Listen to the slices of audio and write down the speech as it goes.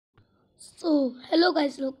So hello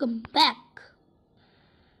guys, welcome back.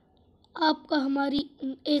 आपका हमारी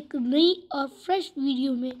एक नई और फ्रेश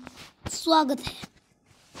वीडियो में स्वागत है।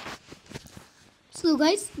 सो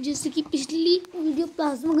गाइस, जैसे कि पिछली वीडियो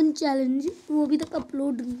प्लाज्मा गन चैलेंज वो अभी तक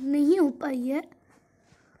अपलोड नहीं हो पाई है,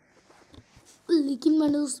 लेकिन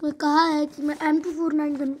मैंने उसमें कहा है कि मैं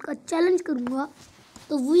M249 गन का चैलेंज करूँगा,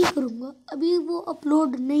 तो वही करूँगा। अभी वो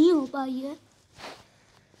अपलोड नहीं हो पाई है,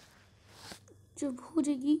 जब हो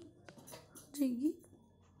जाएगी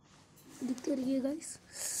दिखते रहिए गाइस।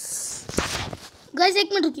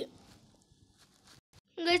 एक मिनट रुकिए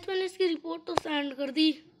गाइस, मैंने इसकी रिपोर्ट तो सेंड कर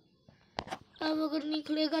दी। अब अगर नहीं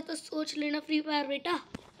खुलेगा तो सोच लेना फ्री फायर बेटा।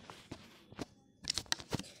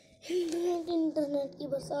 इंटरनेट की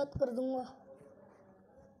बरसात कर दूंगा।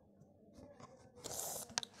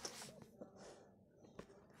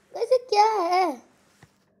 वैसे क्या है,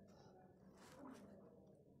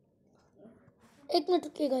 एक मिनट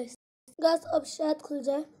रुकिए गाइस। अब शायद खुल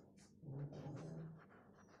जाए।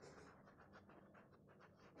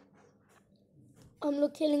 हम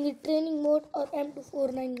लोग खेलेंगे ट्रेनिंग मोड और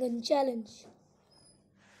M249 गन चैलेंज।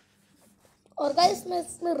 और गाइस मैं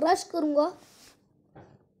इसमें रश करूंगा,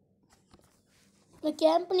 मैं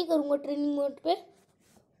कैंप नहीं करूंगा ट्रेनिंग मोड पे।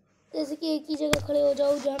 जैसे कि एक ही जगह खड़े हो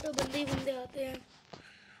जाओ जहाँ पे बंदे ही बंदे आते हैं।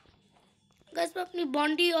 गाइस मैं अपनी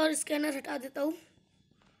बॉन्डी और स्कैनर हटा देता हूँ।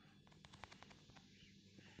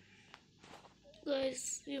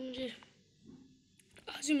 गाइस ये मुझे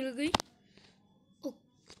आज ही मिल गई।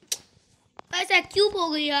 गाइस क्यूब हो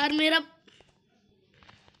गई यार। मेरा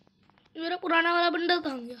पुराना वाला बंडल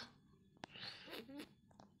कहाँ गया?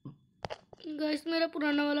 गाइस मेरा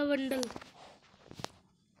पुराना वाला बंडल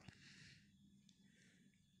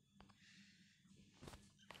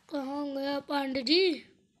कहाँ गया पांडे जी?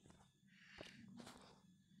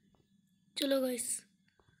 चलो गाइस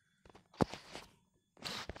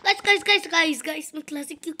मैं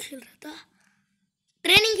क्लासिक क्यों खेल रहा था?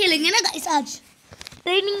 ट्रेनिंग खेलेंगे ना गाइस आज।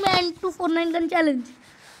 ट्रेनिंग में M249 गन चैलेंज।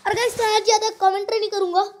 और गाइस मैं आज ज़्यादा कमेंट्री नहीं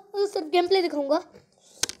करूँगा, सिर्फ गेम प्ले दिखाऊंगा।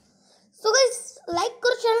 सो गाइस लाइक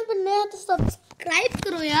करो, चैनल पर नया तो सब्सक्राइब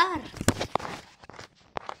करो यार।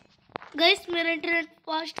 गाइस मेरा इंटरनेट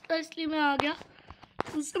फास्ट था इसलिए मैं आ गया।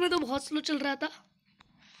 उस समय तो बहुत स्लो चल रहा था।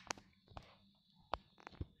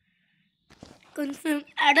 कंफर्म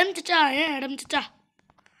एडम चचा आए हैं। एडम चचा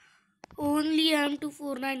ओनली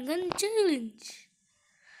M249 गन चैलेंज।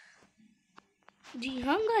 जी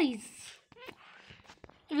हाँ guys,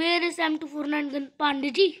 where is M249 gun Pandey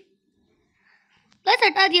ji? बस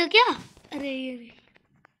हटा दिया क्या? अरे ये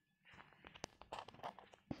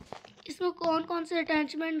इसमें कौन कौन से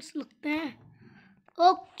अटैचमेंट्स लगते हैं?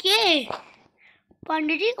 Okay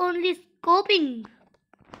Pandey ji, only scoping.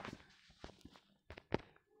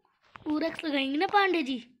 पूरक्स लगाएंगे ना पांडे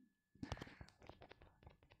जी?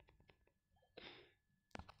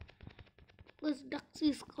 बस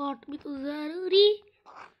डक्सी स्कॉट भी तो जरूरी।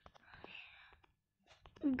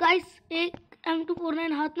 गाइस एक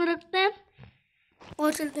M249 हाथ में रखते हैं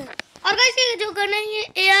और चलते हैं। और गाइस ये जो गन है ये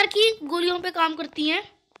AR की गोलियों पे काम करती हैं।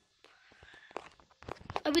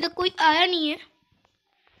 अभी तक कोई आया नहीं है।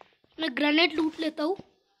 मैं ग्रेनेड लूट लेता हूँ।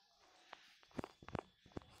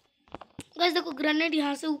 गाइस देखो, ग्रेनेड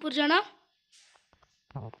यहाँ से ऊपर जाना।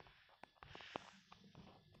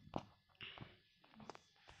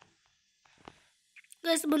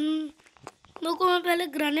 गाइस बंदों को मैं पहले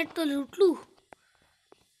ग्रेनेड तो लूट लूँ।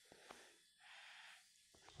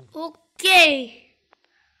 ओके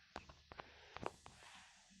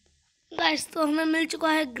गाइस, तो हमें मिल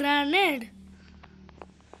चुका है ग्रेनेड।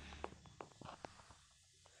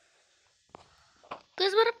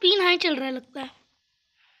 गाइस मेरा पिन हाई चल रहा है लगता है।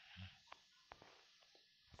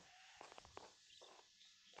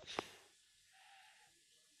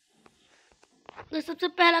 गाइस सबसे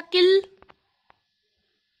पहला किल।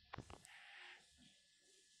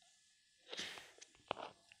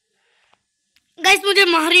 गाइस मुझे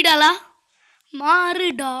मार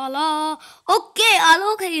डाला। ओके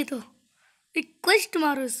आलोक है ये तो। रिक्वेस्ट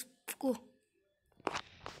मारो इसको।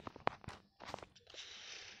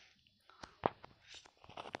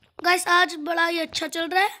 गाइस आज बड़ा ही अच्छा चल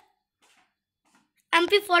रहा है।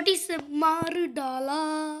 MP40 से मार डाला।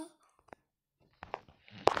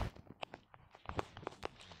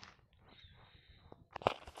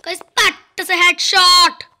 गाइस पट से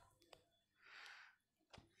हेडशॉट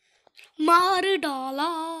मार डाला।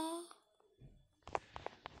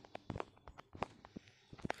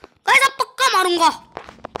 गाइस अब पक्का मारूंगा।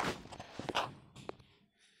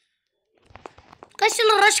 गाइस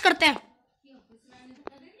चलो रश करते हैं।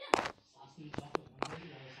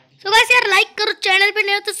 तो गाइस यार लाइक करो, चैनल पे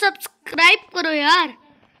नए हो तो सब्सक्राइब करो यार।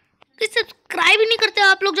 सब्सक्राइब ही नहीं करते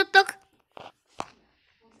आप लोग जब तक।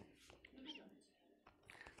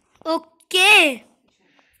 ओके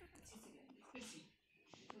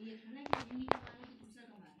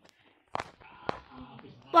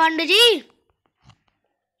पांडे जी,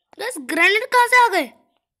 बस ग्रेनेड कहाँ से आ गए?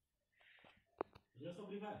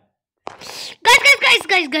 Guys guys guys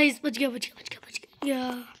guys guys, बच गया बच गया बच गया बच गया।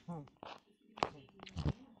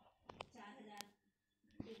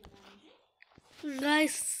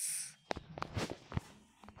 गाइस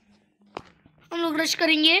हम लोग रश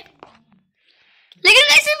करेंगे, लेकिन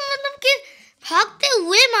कैसे मतलब कि भागते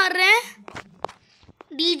हुए मार रहे हैं।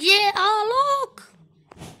 डीजे आलोक,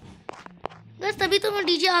 बस तभी तो मैं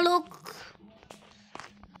डीजे आलोक।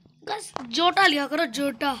 बस जोटा लिया करो,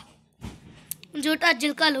 जोटा जोटा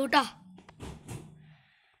जिल का लोटा।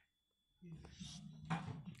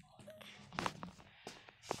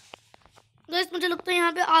 बस मुझे लगता है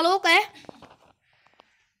यहाँ पे आलोक है।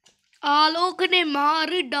 आलोक ने मार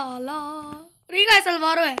डाला। रिका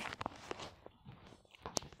सलवारो है।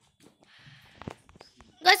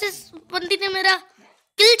 बस इस बंदी ने मेरा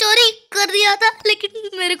किल चोरी कर दिया था,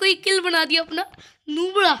 लेकिन मेरे को ही किल बना दिया अपना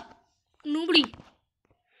नूबड़ा नूबड़ी।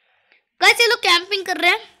 कैसे लोग कैंपिंग कर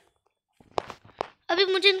रहे हैं, अभी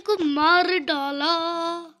मुझे इनको मार डाला,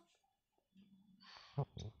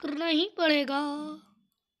 करना ही पड़ेगा,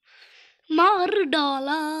 मार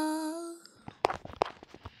डाला।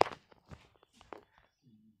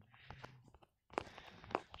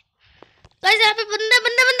 कैसे यहाँ पे बंदे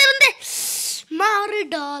बंदे बंदे बंदे, मार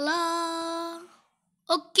डाला।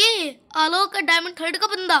 ओके आलोक का डायमंड थर्ड का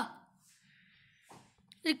बंदा।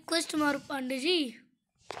 रिक्वेस्ट मारो पांडे जी।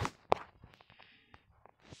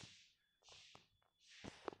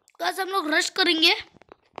 बस हम लोग रश करेंगे।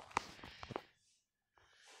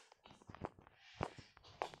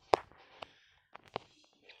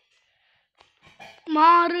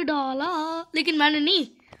 मार डाला, लेकिन मैंने नहीं।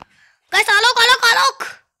 कैसे आलोक आलोक आलोक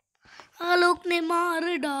आलोक ने मार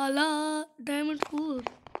डाला डायमंड 4।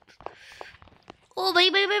 ओ भाई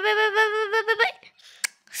भाई भाई भाई भाई भाई भाई भाई भाई,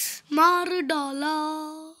 मार डाला।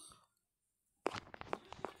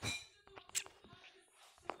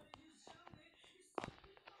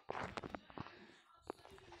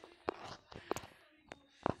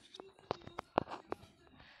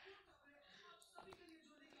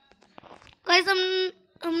 कैसे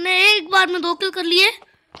हमने एक बार में 2 किल कर लिए।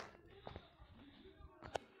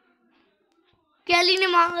 कैली ने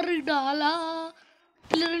मार डाला,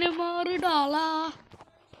 किलर ने मार डाला।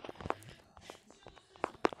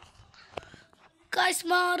 गाइस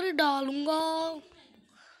मार डालूंगा।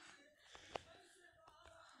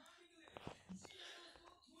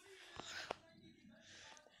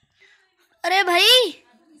 अरे भाई,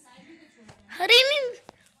 अरे नहीं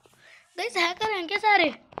गाइस, हैकर हैं क्या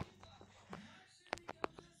सारे?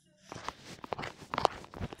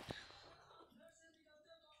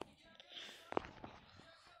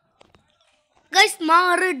 गाइस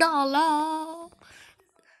मार डाला।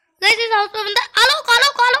 गाइस इस हाउस में बंदा आलोक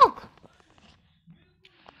आलोक आलोक।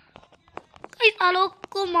 गाइस आलोक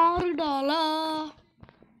को मार डाला,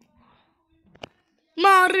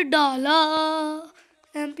 मार डाला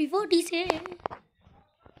MP40 से।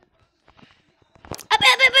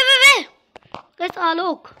 अबे अबे अबे अबे, गाइस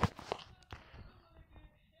आलोक।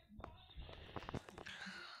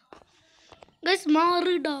 गाइस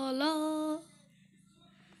मार डाला।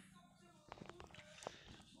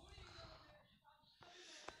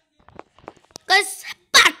 गाइस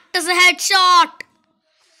पट से हेडशॉट।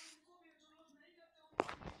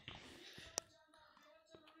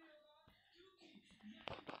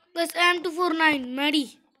 गाइस M249 मैडी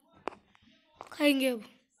खाएंगे अब।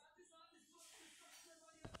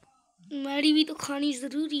 मैडी भी तो खानी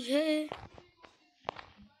जरूरी है।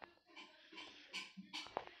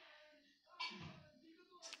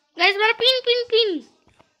 गाइस मेरा पिन पिन पिन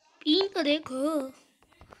पिन तो देखो।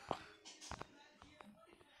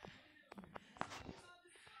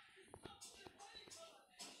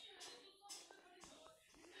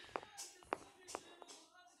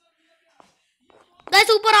 गाइस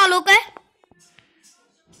ऊपर आलोक है,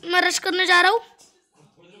 मैं रश करने जा रहा हूँ।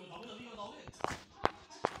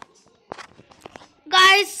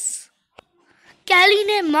 गाइस कैली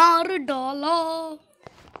ने मार डाला।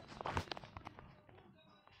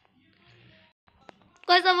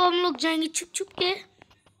 गाइस अब हम लोग जाएंगे छुप छुप के।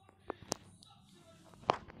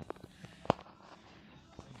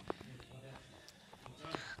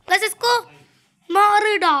 गाइस इसको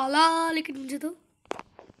मार डाला, लेकिन मुझे तो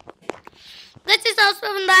गाइस इस हाउस पे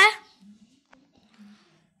बंदा है।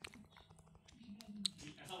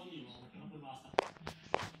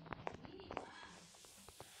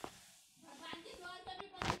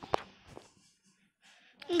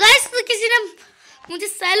 गाइस किसी ने मुझे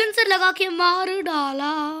साइलेंसर लगा के मार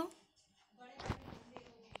डाला,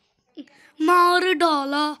 मार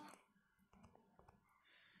डाला।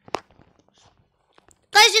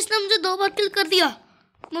 गाइस जिसने मुझे 2 बार किल कर दिया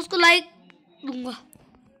मैं उसको लाइक दूंगा।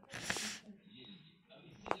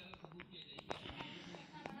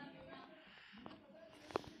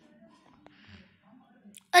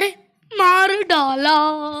 अरे मार डाला।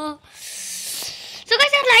 तो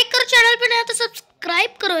गाइस यार लाइक करो, चैनल पे नया तो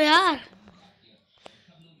सब्सक्राइब करो यार।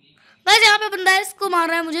 गाइस यहाँ पे बंदा है, इसको मार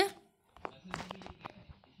रहा है मुझे।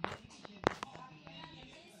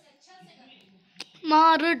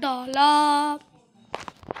 मार डाला।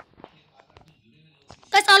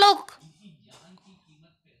 गाइस आलोक,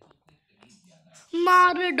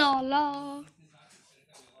 मार डाला।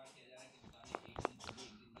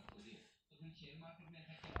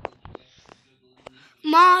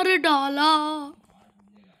 मार डाला।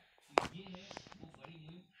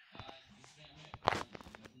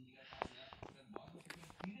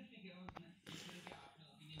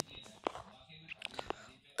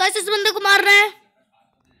 गाइस इस बंदे को मार रहे हैं।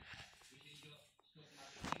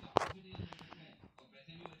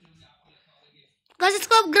 गाइस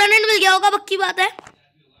इसको अब ग्रेनेड मिल गया होगा, पक्की बात है।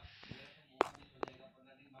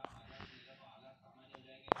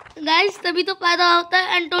 गाइस तभी तो पैदा होता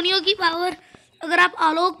है एंटोनियो की पावर, अगर आप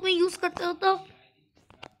आलोक में यूज करते हो तो।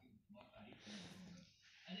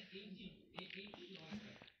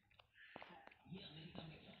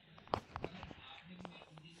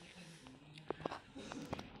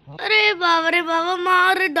 अरे बाबा रे बाबा,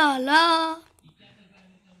 मार डाला।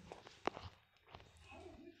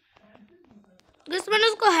 गाइस मैंने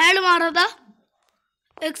उसको हेड मारा था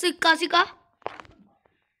 181 का।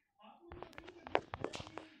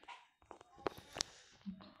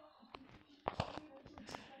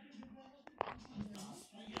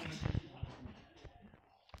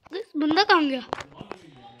 बंदा कहाँ गया?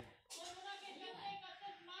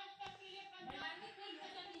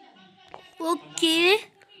 ओके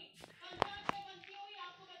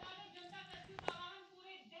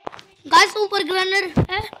गाइस ऊपर ग्रेनेड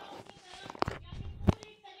है।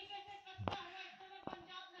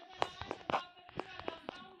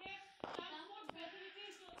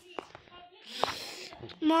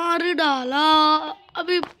 मार डाला।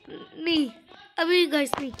 अभी नहीं, अभी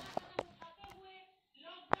गाइस नहीं।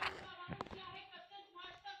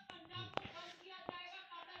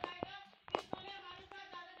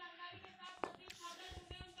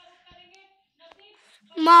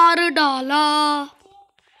 मार डाला।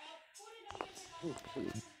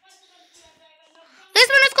 गाइस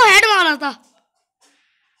मैंने उसको हेड मारा था।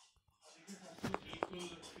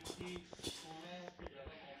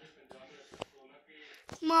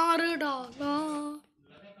 मार डाला।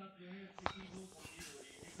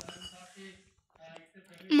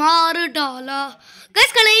 मार डाला।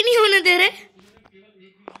 गाइस खड़े ही नहीं होने दे रहे।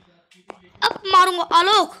 अब मारूंगा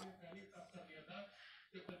आलोक।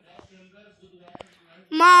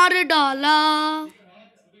 मार डाला।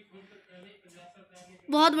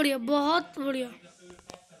 बहुत बढ़िया, बहुत बढ़िया।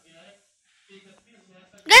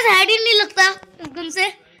 गाइस हेड ही नहीं लगता एकदम से।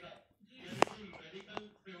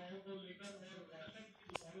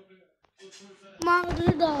 मार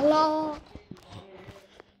डाला।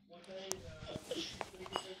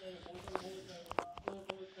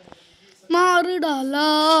 मार डाला।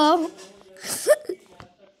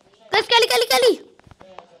 गाइस कैली कैली कैली।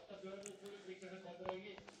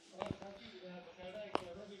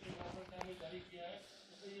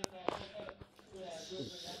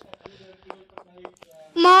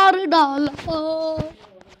 मार डाला।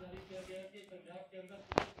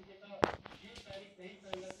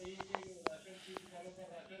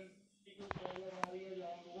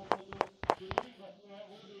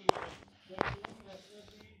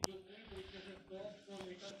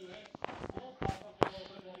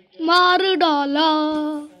 मार डाला।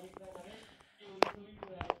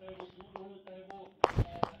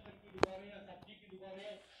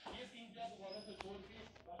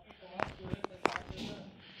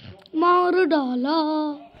 मार डाला।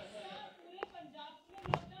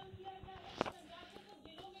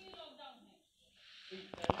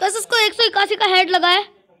 बस उसको 181 का हेड लगा है।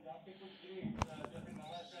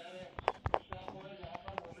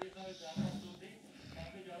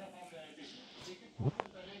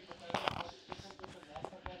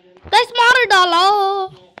 बस मार डाला।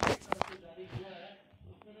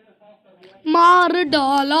 मार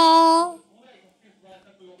डाला।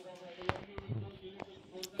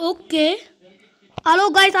 ओके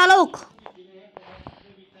आलोक गाइस, आलोक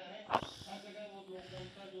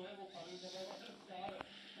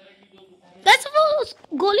गाइस वो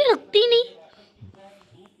गोली लगती नहीं।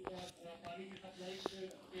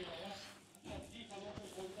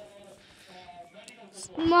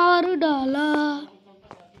 मार डाला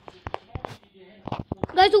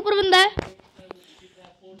गाइस, ऊपर बंदा है,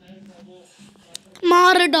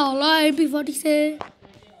 मार डाला MP40 से।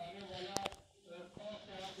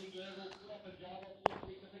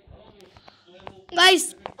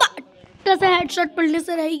 गाइस पट्टा से हेडशॉट पड़ने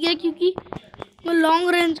से रह गया, क्योंकि मैं लॉन्ग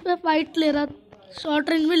रेंज पे फाइट ले रहा, शॉर्ट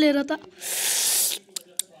रेंज में ले रहा था।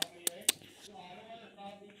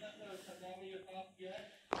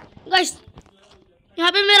 गाइस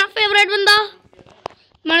यहाँ पे मेरा फेवरेट बंदा,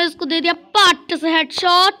 मैंने उसको दे दिया पट्टा से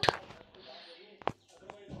हेडशॉट।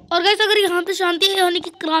 और गाइस अगर यहाँ पे शांति यानी कि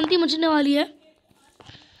क्रांति मचने वाली है।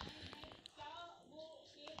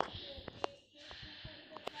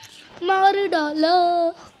 मार डाला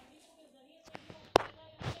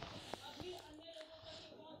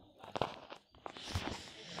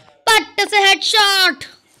पट्टे से हेडशॉट,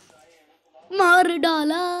 मार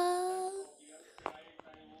डाला।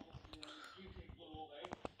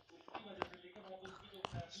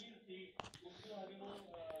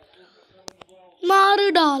 मार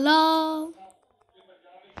डाला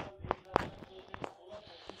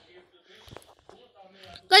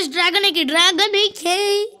गाइस, ड्रैगन है कि ड्रैगन है कि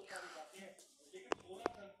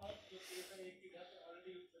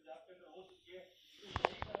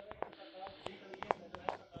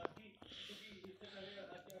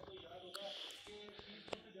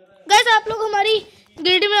गाइस आप लोग हमारी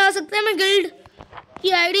गिल्ड में आ सकते हैं। मैं गिल्ड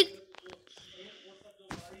की आईडी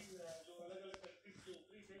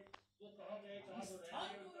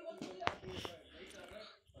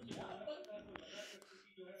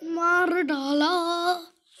मार डाला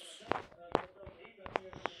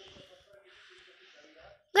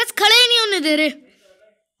गाइस, खड़े ही नहीं होने दे रहे।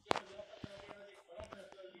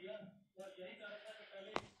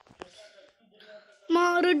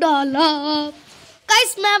 मार डाला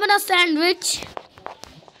गाइस, मैं बना सैंडविच।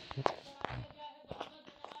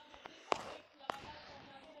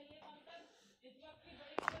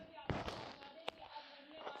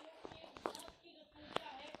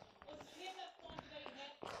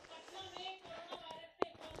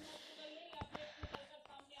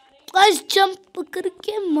 गाइस जंप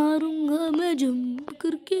करके मारूंगा मैं, जंप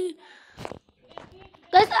करके।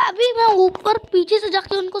 गाइस अभी मैं ऊपर पीछे से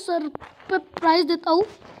जाके उनको सर पे प्राइज देता हूँ।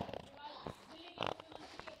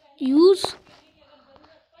 यूज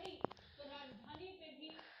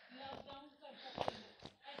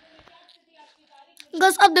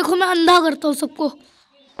गाइस, अब देखो मैं अंधा करता हूँ सबको।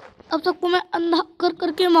 अब सबको मैं अंधा कर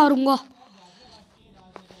करके मारूंगा।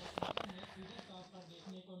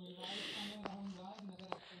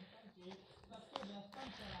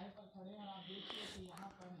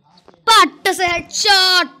 पट से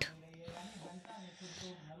हेडशॉट,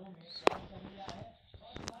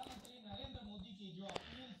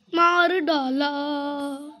 मार डाला।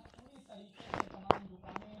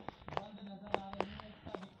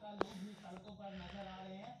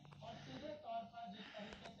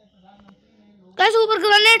 कैसे ऊपर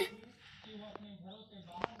ग्रेनेड,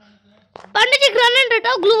 पंडित जी ग्रेनेड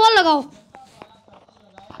हटाओ, ग्लू वॉल लगाओ।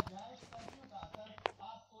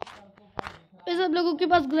 सब लोगों के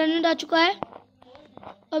पास ग्रेनेड आ चुका है।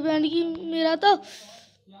 अब यानी कि मेरा तो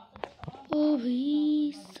ओ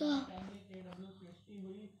भाई सा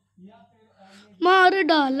मार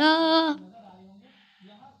डाला।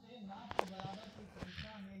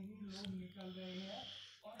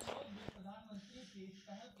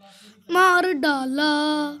 मार डाला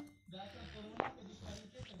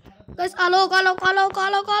गाइस, आलो कालो कालो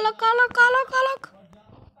कालो कालो कालो कालो कालो।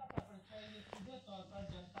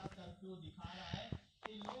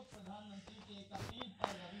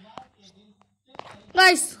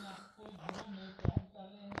 गाइस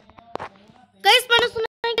गाइस मैंने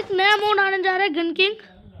सुना है कि एक नया मोड आने जा रहा है, गन किंग।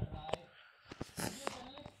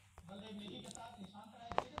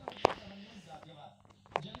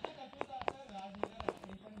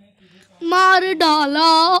 मार डाला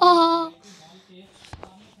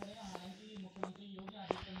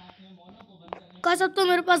का सब। तो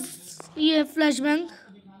मेरे पास ये फ्लैश बैंग।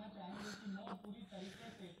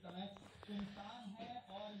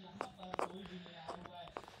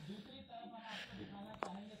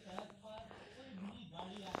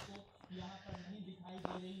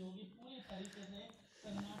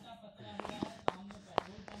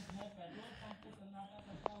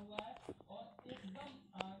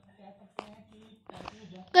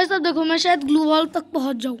 गाइस अब देखो मैं शायद ग्लू वॉल तक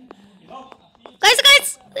पहुंच जाऊं। गाइस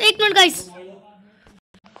गाइस एक मिनट गाइस,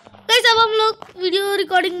 गाइस अब हम लोग वीडियो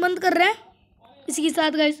रिकॉर्डिंग बंद कर रहे हैं इसी के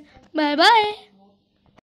साथ। Guys bye bye.